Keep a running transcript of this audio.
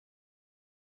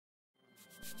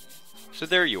So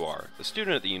there you are, a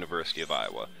student at the University of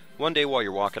Iowa. One day while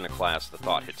you're walking to class, the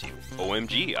thought hits you,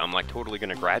 OMG, I'm like totally going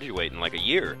to graduate in like a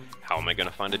year. How am I going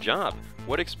to find a job?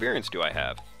 What experience do I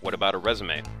have? What about a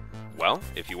resume? Well,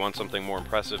 if you want something more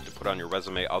impressive to put on your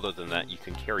resume other than that you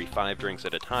can carry 5 drinks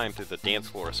at a time through the dance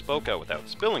floor of Spoka without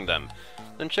spilling them,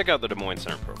 then check out the Des Moines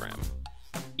Center program.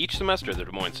 Each semester, the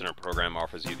Des Moines Center program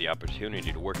offers you the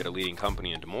opportunity to work at a leading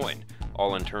company in Des Moines.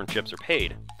 All internships are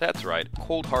paid. That's right,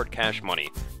 cold hard cash money.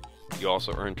 You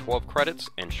also earn 12 credits,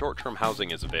 and short-term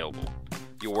housing is available.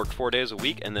 You'll work 4 days a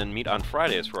week and then meet on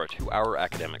Fridays for a 2-hour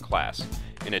academic class.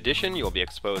 In addition, you'll be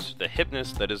exposed to the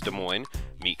hipness that is Des Moines,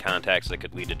 meet contacts that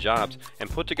could lead to jobs, and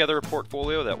put together a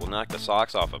portfolio that will knock the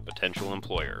socks off a potential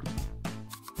employer.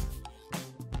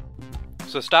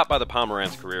 So stop by the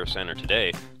Pomerantz Career Center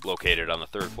today, located on the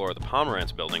 3rd floor of the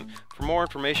Pomerantz building, for more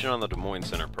information on the Des Moines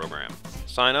Center program.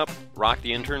 Sign up, rock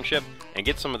the internship, and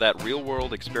get some of that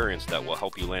real-world experience that will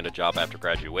help you land a job after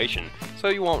graduation, so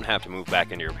you won't have to move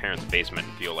back into your parents' basement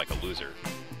and feel like a loser.